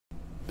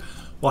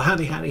Well,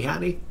 howdy, howdy,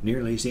 howdy.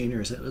 Nearly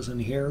Senior Citizen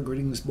here.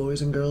 Greetings,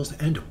 boys and girls,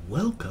 and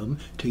welcome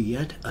to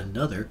yet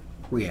another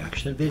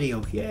reaction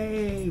video.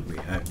 Yay!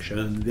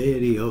 Reaction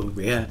video,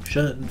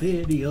 reaction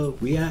video,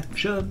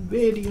 reaction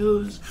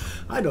videos.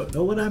 I don't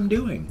know what I'm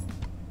doing.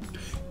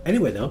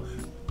 Anyway, though,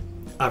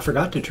 I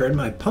forgot to turn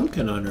my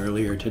pumpkin on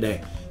earlier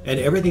today, and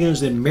everything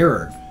is in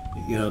mirror.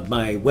 You know,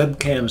 my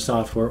webcam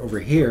software over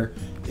here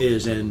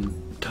is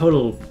in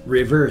total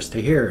reverse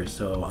to here,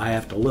 so I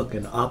have to look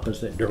in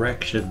opposite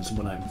directions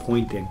when I'm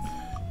pointing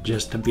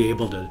just to be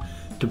able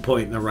to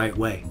point in the right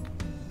way.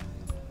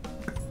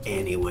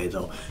 Anyway,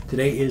 though,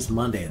 today is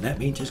Monday, and that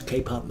means it's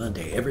K-Pop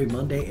Monday. Every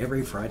Monday,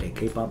 every Friday.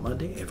 K-Pop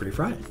Monday, every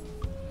Friday.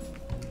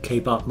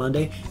 K-Pop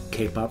Monday,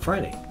 K-Pop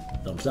Friday.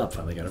 Thumbs up,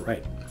 finally got it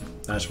right.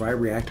 That's why I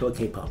react to a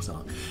K-pop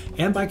song.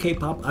 And by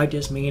K-pop, I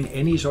just mean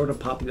any sort of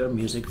popular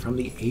music from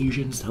the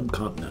Asian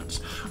subcontinents.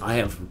 I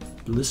have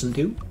listened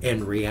to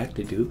and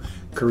reacted to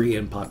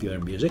Korean popular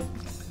music,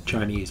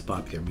 Chinese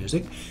popular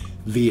music,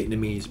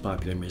 Vietnamese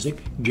popular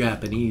music,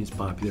 Japanese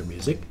popular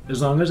music.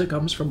 As long as it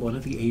comes from one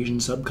of the Asian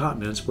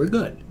subcontinents, we're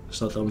good.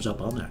 So thumbs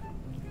up on that.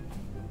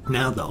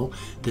 Now, though,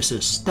 this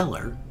is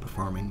Stellar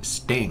performing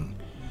Sting.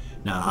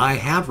 Now, I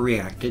have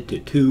reacted to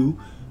two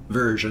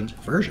videos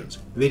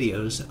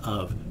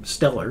of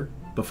Stellar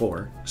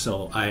before,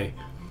 so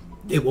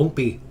it won't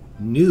be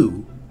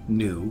new,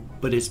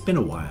 but it's been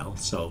a while,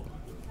 so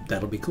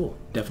that'll be cool.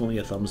 Definitely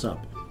a thumbs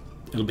up.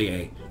 It'll be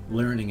a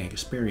learning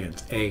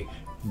experience, a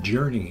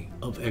journey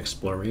of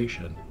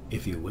exploration,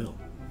 if you will.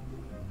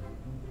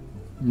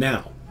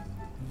 Now,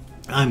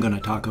 I'm going to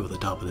talk over the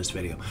top of this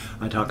video.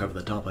 I talk over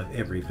the top of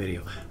every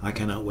video. I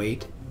cannot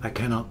wait. I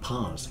cannot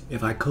pause.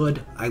 If I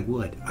could, I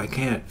would. I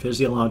can't.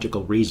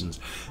 Physiological reasons.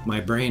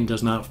 My brain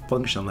does not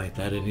function like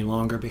that any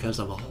longer because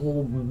of a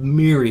whole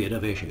myriad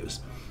of issues.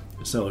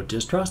 So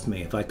just trust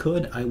me. If I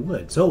could, I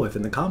would. So if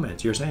in the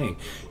comments you're saying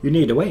you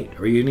need to wait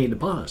or you need to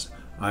pause,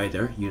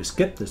 either you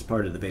skipped this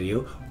part of the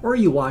video or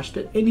you watched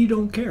it and you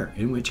don't care,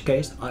 in which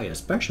case I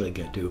especially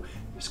get to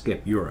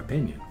skip your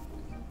opinion.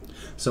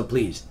 So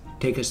please,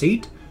 take a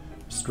seat,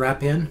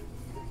 strap in,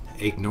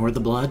 ignore the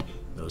blood.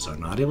 Those are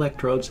not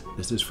electrodes.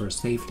 This is for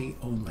safety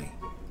only.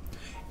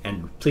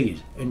 And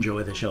please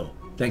enjoy the show.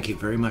 Thank you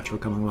very much for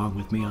coming along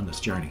with me on this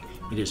journey.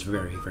 It is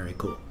very, very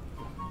cool.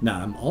 Now,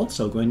 I'm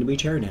also going to be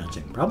chair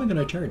dancing. Probably going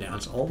to chair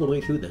dance all the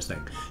way through this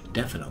thing.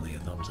 Definitely a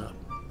thumbs up.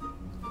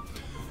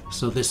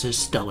 So this is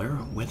Stellar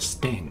with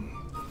Sting.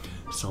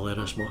 So let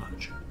us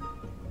watch.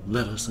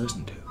 Let us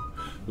listen to.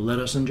 Let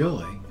us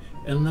enjoy.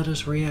 And let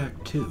us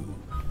react to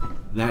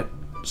that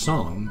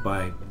song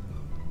by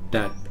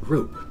that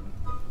group.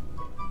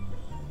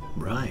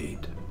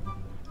 Right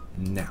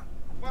now.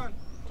 1,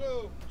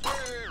 2, 3.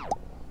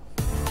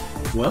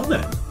 Well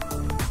then.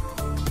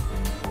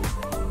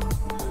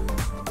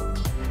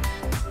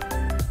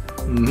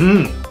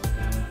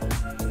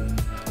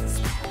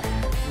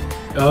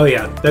 Oh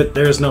yeah,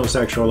 there's no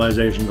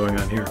sexualization going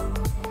on here.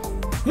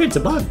 Hey, it's a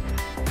bug.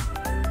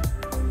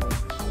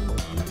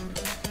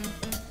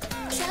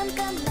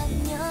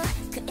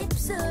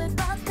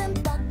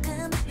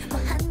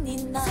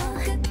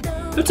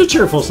 It's a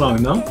cheerful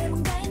song though.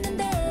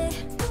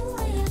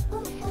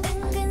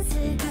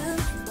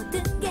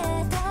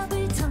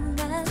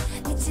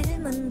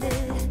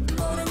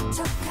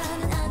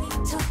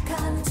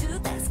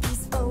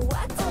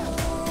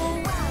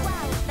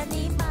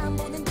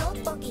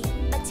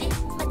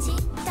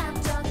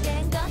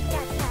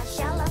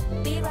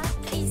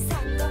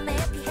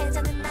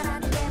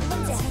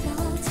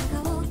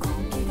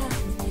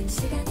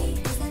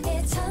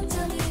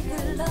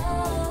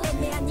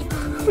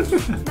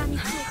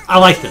 I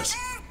like this.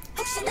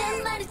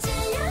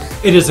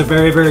 It is a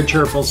very, very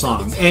cheerful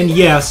song. And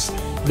yes,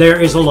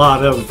 there is a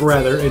lot of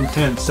rather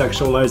intense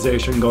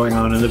sexualization going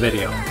on in the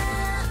video.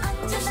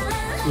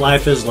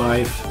 Life is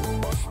life.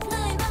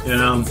 You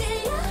know,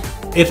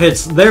 if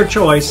it's their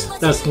choice,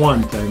 that's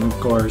one thing, of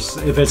course.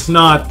 If it's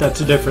not, that's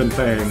a different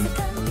thing.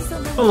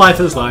 But life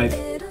is life.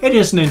 It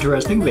is an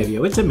interesting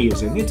video. It's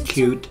amusing. It's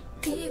cute.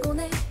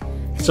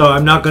 So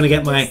I'm not going to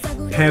get my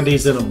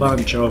panties in a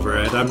bunch over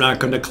it. I'm not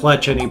going to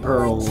clutch any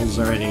pearls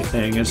or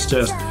anything. It's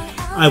just,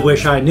 I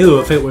wish I knew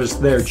if it was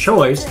their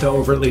choice to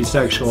overtly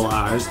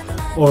sexualize,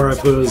 or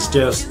if it was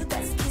just,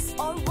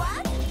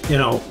 you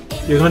know,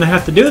 you're going to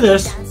have to do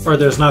this, or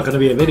there's not going to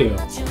be a video.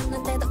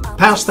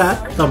 Past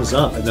that, thumbs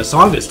up, and the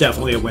song is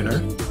definitely a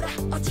winner.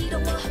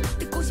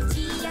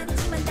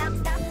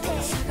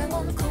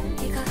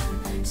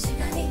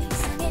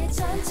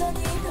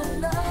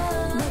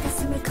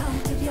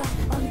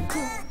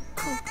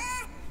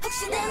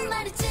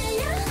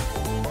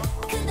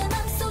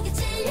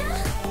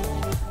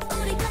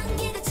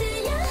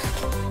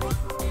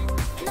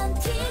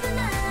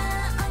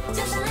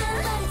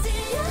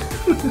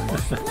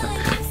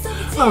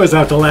 I always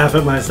have to laugh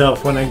at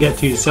myself when I get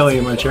too silly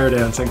in my chair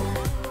dancing.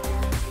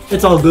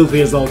 It's all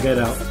goofy as all get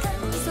out.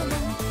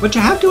 But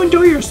you have to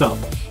enjoy yourself.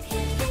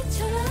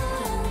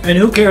 And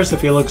who cares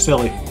if you look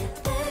silly?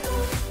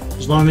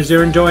 As long as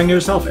you're enjoying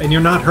yourself and you're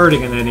not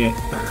hurting in any.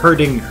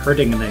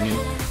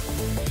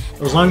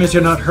 As long as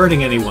you're not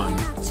hurting anyone.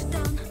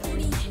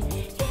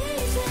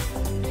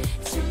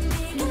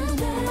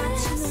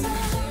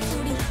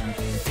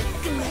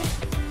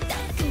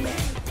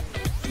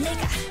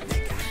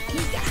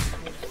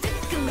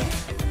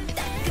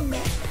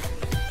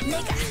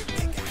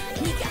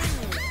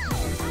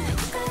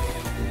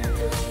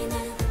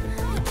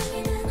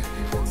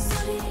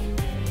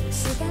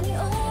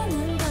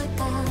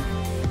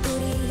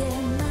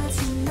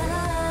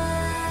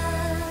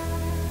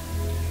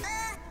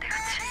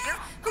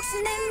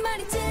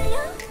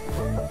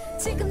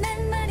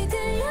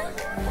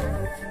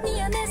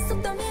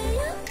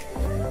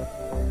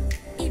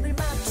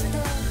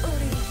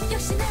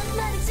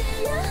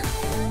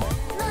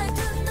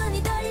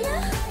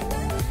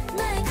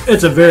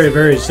 It's a very,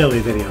 very silly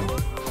video.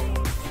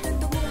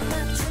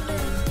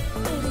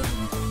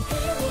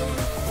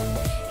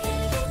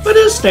 But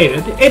as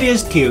stated, it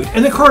is cute,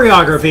 and the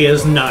choreography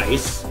is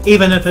nice,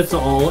 even if it's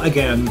all,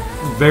 again,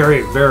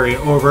 very, very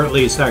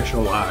overtly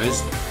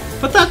sexualized.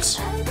 But that's...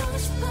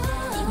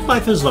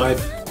 life is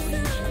life.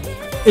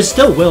 It's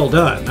still well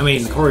done. I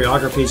mean, the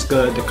choreography's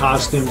good, the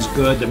costume's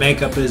good, the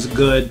makeup is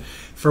good.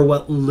 For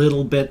what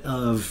little bit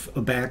of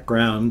a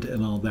background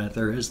and all that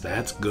there is,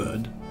 that's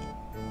good.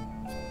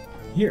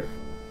 Here,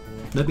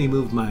 let me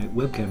move my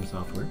webcam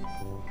software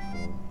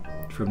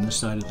from this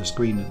side of the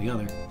screen to the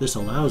other. This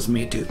allows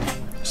me to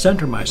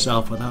center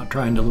myself without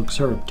trying to look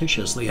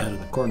surreptitiously out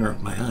of the corner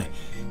of my eye,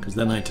 because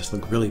then I just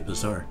look really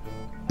bizarre.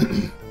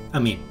 I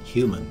mean,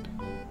 human,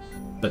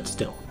 but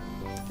still.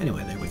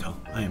 Anyway, there we go.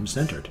 I am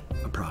centered,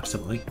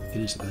 approximately.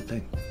 It is a good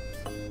thing.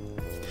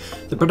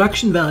 The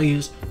production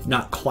values,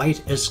 not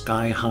quite as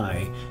sky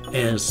high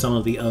as some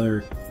of the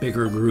other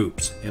bigger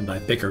groups. And by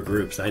bigger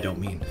groups, I don't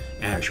mean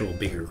actual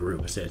bigger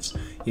groups. It's,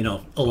 you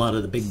know, a lot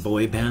of the big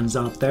boy bands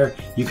out there,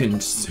 you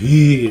can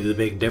see the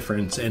big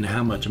difference in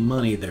how much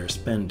money they're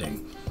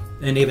spending.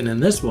 And even in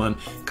this one,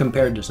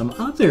 compared to some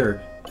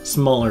other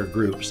smaller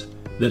groups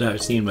that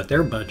I've seen with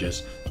their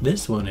budgets,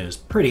 this one is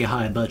pretty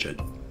high budget.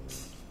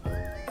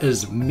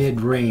 As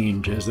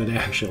mid-range as it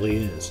actually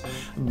is.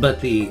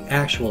 But the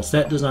actual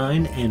set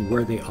design and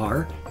where they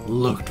are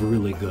looked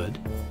really good.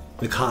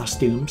 The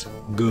costumes,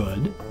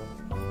 good.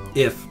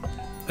 If,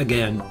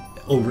 again,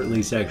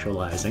 overtly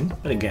sexualizing.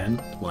 But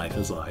again, life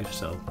is life,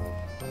 so.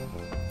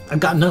 I've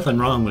got nothing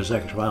wrong with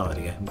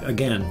sexuality.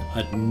 Again,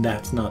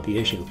 that's not the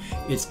issue.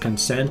 It's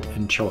consent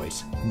and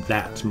choice.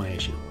 That's my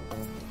issue.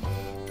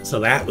 So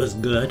that was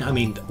good. I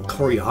mean, the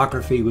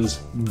choreography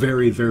was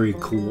very, very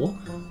cool.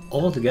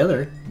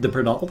 Altogether,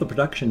 all the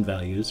production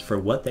values for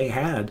what they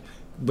had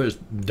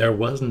there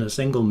wasn't a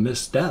single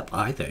misstep,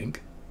 I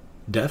think.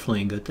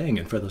 Definitely a good thing.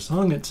 And for the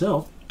song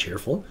itself,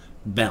 cheerful,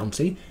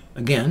 bouncy.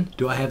 Again,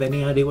 do I have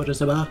any idea what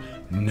it's about?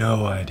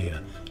 No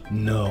idea.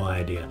 No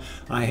idea.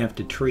 I have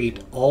to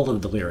treat all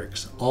of the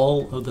lyrics,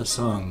 all of the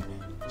sung?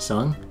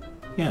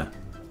 Yeah.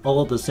 All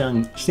of the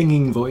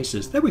singing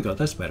voices, there we go,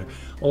 that's better.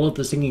 All of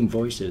the singing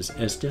voices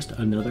as just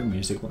another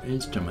musical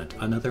instrument,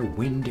 another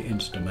wind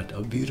instrument,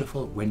 a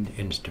beautiful wind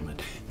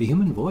instrument. The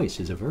human voice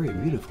is a very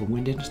beautiful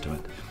wind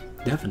instrument.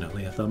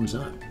 Definitely a thumbs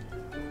up.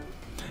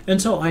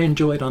 And so I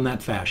enjoyed on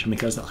that fashion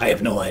because I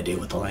have no idea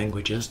what the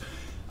language is.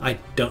 I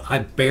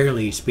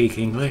barely speak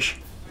English.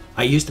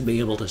 I used to be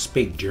able to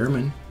speak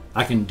German.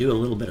 I can do a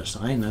little bit of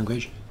sign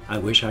language. I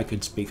wish I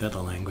could speak other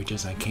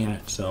languages. I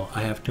can't, so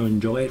I have to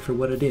enjoy it for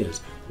what it is,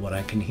 what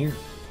I can hear.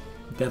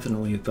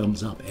 Definitely a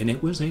thumbs up, and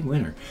it was a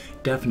winner.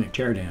 Definite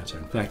chair dancer.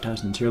 In fact, I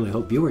sincerely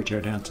hope you were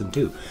chair dancing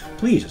too.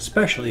 Please,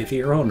 especially if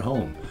you're at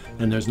home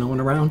and there's no one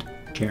around,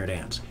 chair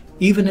dance.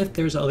 Even if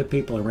there's other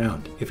people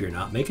around. If you're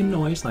not making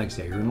noise, like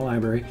say you're in a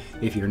library,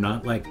 if you're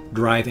not like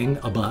driving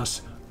a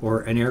bus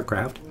or an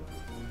aircraft,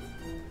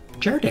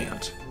 chair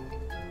dance.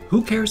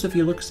 Who cares if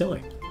you look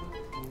silly?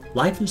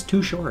 Life is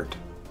too short.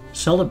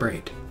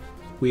 Celebrate.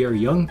 We are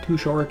young too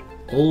short,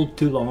 old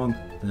too long,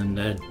 and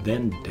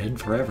then dead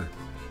forever.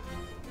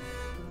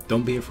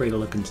 Don't be afraid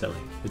of looking silly.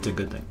 It's a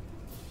good thing.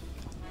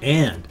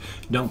 And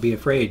don't be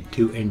afraid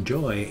to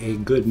enjoy a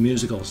good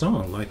musical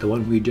song like the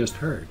one we just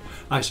heard.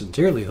 I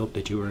sincerely hope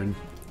that you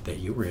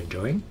were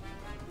enjoying.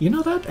 You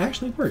know, that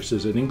actually works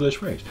as an English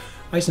phrase.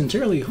 I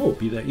sincerely hope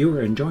that you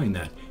were enjoying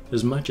that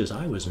as much as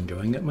I was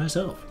enjoying it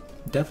myself.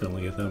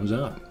 Definitely a thumbs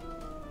up.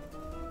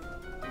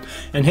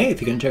 And hey,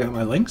 if you can check out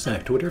my links, I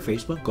have Twitter,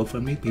 Facebook,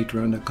 GoFundMe,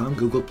 Patreon.com,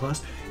 Google+.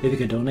 If you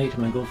could donate to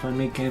my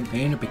GoFundMe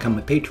campaign or become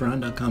a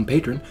Patreon.com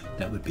patron,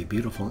 that would be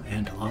beautiful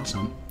and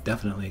awesome.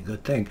 Definitely a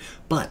good thing.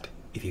 But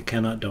if you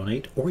cannot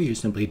donate, or you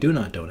simply do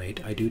not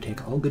donate, I do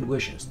take all good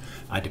wishes.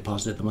 I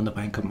deposit them on the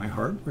bank of my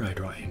heart where I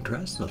draw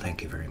interest, so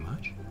thank you very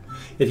much.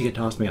 If you could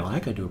toss me a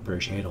like, I do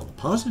appreciate all the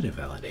positive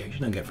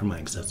validation I get from my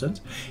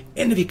existence.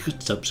 And if you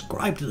could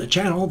subscribe to the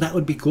channel, that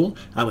would be cool.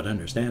 I would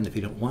understand if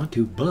you don't want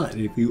to, but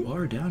if you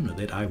are down with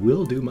it, I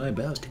will do my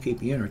best to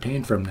keep you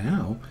entertained from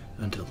now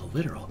until the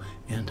literal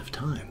end of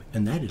time.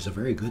 And that is a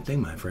very good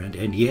thing, my friend.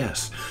 And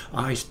yes,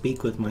 I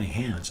speak with my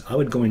hands. I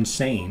would go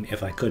insane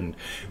if I couldn't.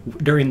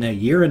 During the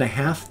year and a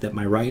half that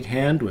my right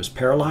hand was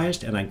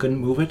paralyzed and I couldn't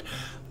move it,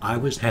 I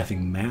was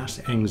having mass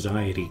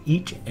anxiety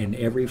each and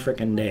every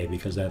frickin' day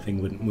because that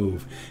thing wouldn't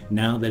move.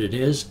 Now that it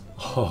is,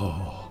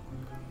 oh,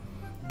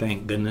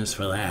 thank goodness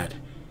for that.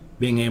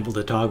 Being able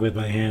to talk with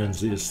my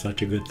hands is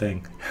such a good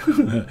thing.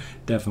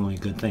 Definitely a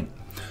good thing.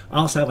 I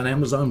also have an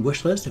Amazon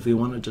wish list if you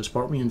wanted to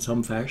support me in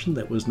some fashion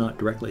that was not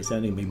directly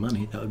sending me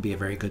money. That would be a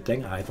very good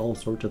thing. I have all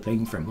sorts of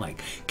things from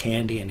like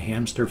candy and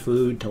hamster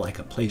food to like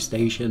a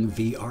PlayStation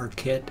VR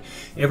kit.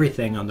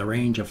 Everything on the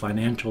range of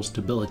financial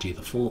stability,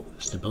 the full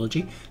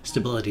stability,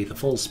 the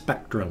full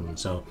spectrum.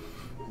 So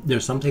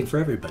there's something for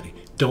everybody.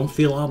 Don't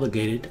feel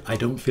obligated. I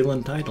don't feel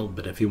entitled,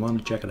 but if you want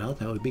to check it out,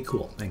 that would be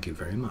cool. Thank you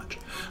very much.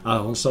 I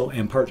also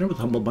am partnered with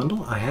Humble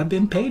Bundle. I have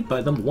been paid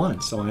by them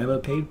once, so I am a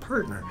paid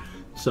partner.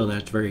 So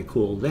that's very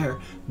cool there.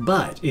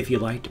 But if you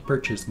like to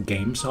purchase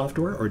game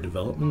software or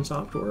development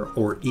software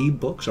or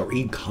ebooks or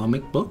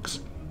e-comic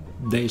books,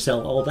 they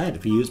sell all that.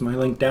 If you use my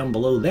link down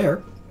below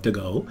there to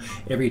go,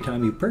 every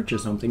time you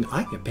purchase something,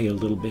 I get paid a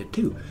little bit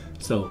too.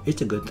 So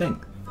it's a good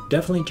thing.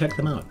 Definitely check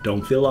them out.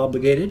 Don't feel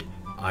obligated.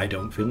 I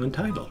don't feel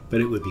entitled, but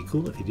it would be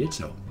cool if you did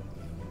so.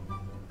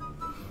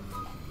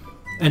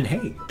 And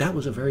hey, that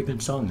was a very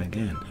good song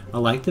again. I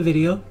like the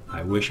video.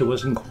 I wish it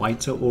wasn't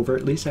quite so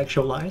overtly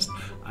sexualized.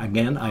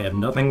 Again, I have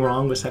nothing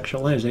wrong with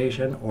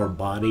sexualization or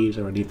bodies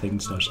or anything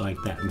such like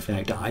that. In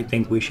fact, I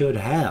think we should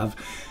have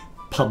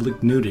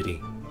public nudity.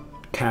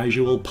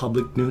 Casual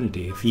public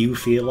nudity. If you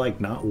feel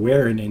like not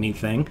wearing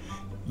anything,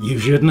 you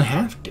shouldn't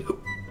have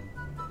to.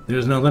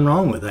 There's nothing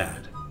wrong with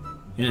that.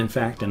 And in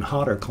fact, in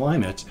hotter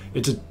climates,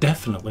 it's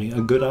definitely a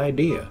good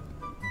idea.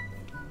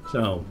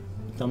 So,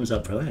 thumbs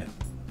up for that.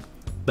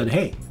 But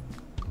hey,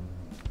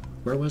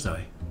 where was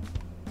I?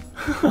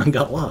 I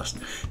got lost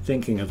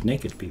thinking of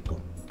naked people.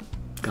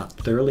 Got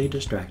thoroughly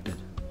distracted.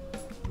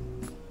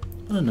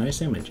 What a nice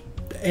image.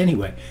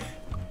 Anyway,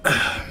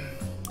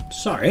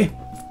 sorry.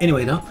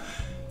 Anyway though,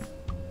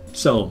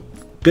 so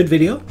good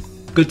video,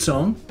 good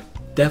song,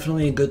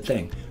 definitely a good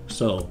thing.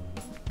 So,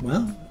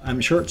 well,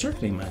 I'm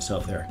short-circuiting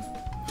myself there.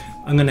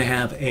 I'm going to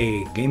have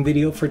a game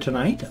video for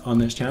tonight on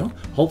this channel.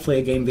 Hopefully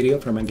a game video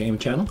for my game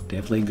channel.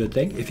 Definitely a good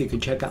thing. If you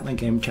could check out my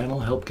game channel,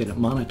 help get it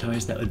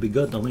monetized, that would be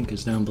good. The link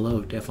is down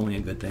below. Definitely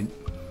a good thing.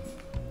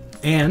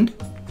 And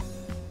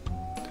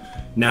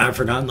now I've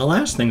forgotten the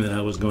last thing that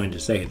I was going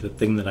to say, the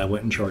thing that I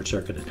went and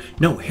short-circuited.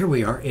 No, here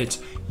we are.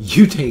 It's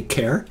you take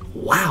care.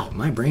 Wow,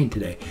 my brain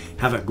today.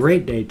 Have a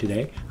great day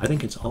today. I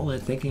think it's all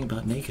that thinking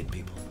about naked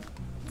people.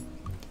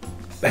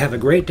 Have a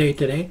great day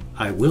today.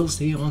 I will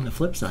see you on the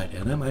flip side.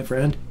 And that, my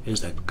friend,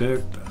 is a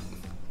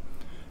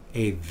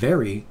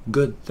very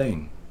good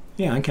thing.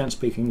 Yeah, I can't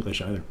speak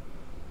English either.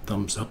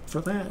 Thumbs up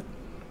for that.